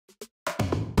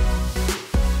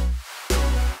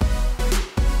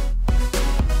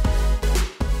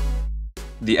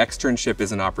The externship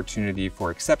is an opportunity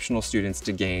for exceptional students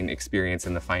to gain experience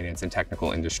in the finance and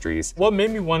technical industries. What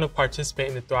made me want to participate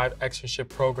in the Thrive Externship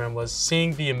program was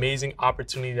seeing the amazing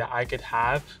opportunity that I could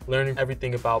have, learning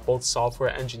everything about both software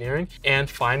engineering and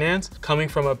finance, coming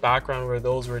from a background where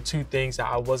those were two things that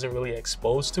I wasn't really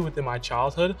exposed to within my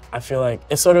childhood. I feel like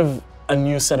it's sort of a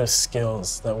new set of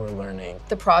skills that we're learning.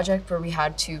 The project where we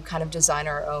had to kind of design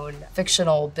our own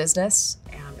fictional business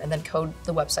and then code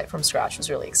the website from scratch was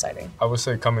really exciting. I would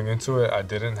say coming into it, I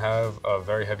didn't have a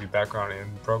very heavy background in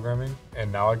programming,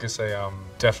 and now I could say I'm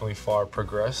definitely far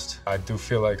progressed. I do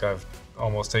feel like I've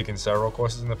almost taken several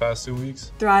courses in the past 2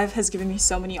 weeks. Thrive has given me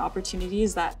so many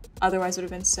opportunities that otherwise would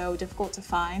have been so difficult to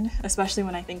find, especially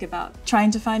when I think about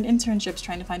trying to find internships,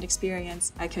 trying to find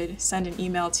experience. I could send an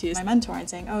email to my mentor and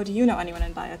saying, oh, do you know anyone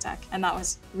in biotech? And that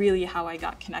was really how I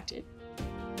got connected.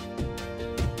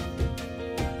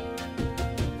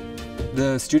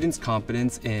 The students'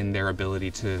 confidence in their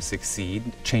ability to succeed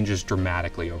changes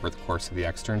dramatically over the course of the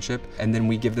externship, and then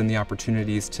we give them the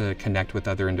opportunities to connect with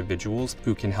other individuals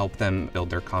who can help them build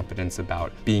their confidence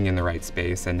about being in the right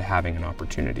space and having an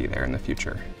opportunity there in the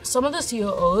future. Some of the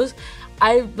COOs,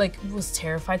 I was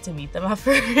terrified to meet them at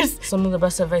first. Some of the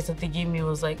best advice that they gave me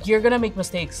was like, you're gonna make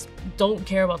mistakes, don't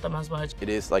care about them as much. It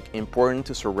is important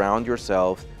to surround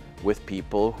yourself with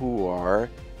people who are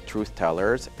truth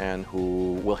tellers and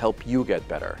who will help you get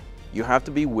better. You have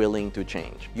to be willing to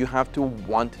change. You have to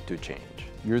want to change.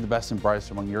 You're the best and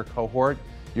brightest among your cohort.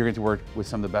 You're going to work with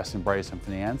some of the best and brightest in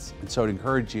finance. And so I'd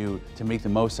encourage you to make the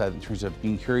most of it in terms of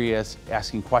being curious,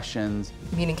 asking questions.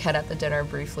 Meeting Ken at the dinner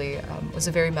briefly was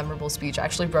a very memorable speech. I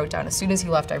actually wrote down, as soon as he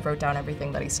left, I wrote down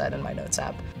everything that he said in my notes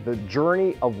app. The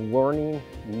journey of learning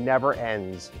never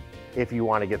ends if you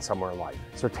want to get somewhere in life.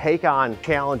 So take on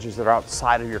challenges that are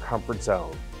outside of your comfort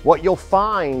zone. What you'll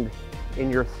find in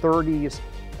your 30s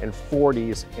and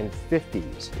 40s and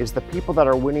 50s is the people that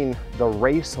are winning the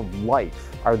race of life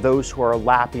are those who are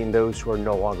lapping those who are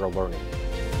no longer learning.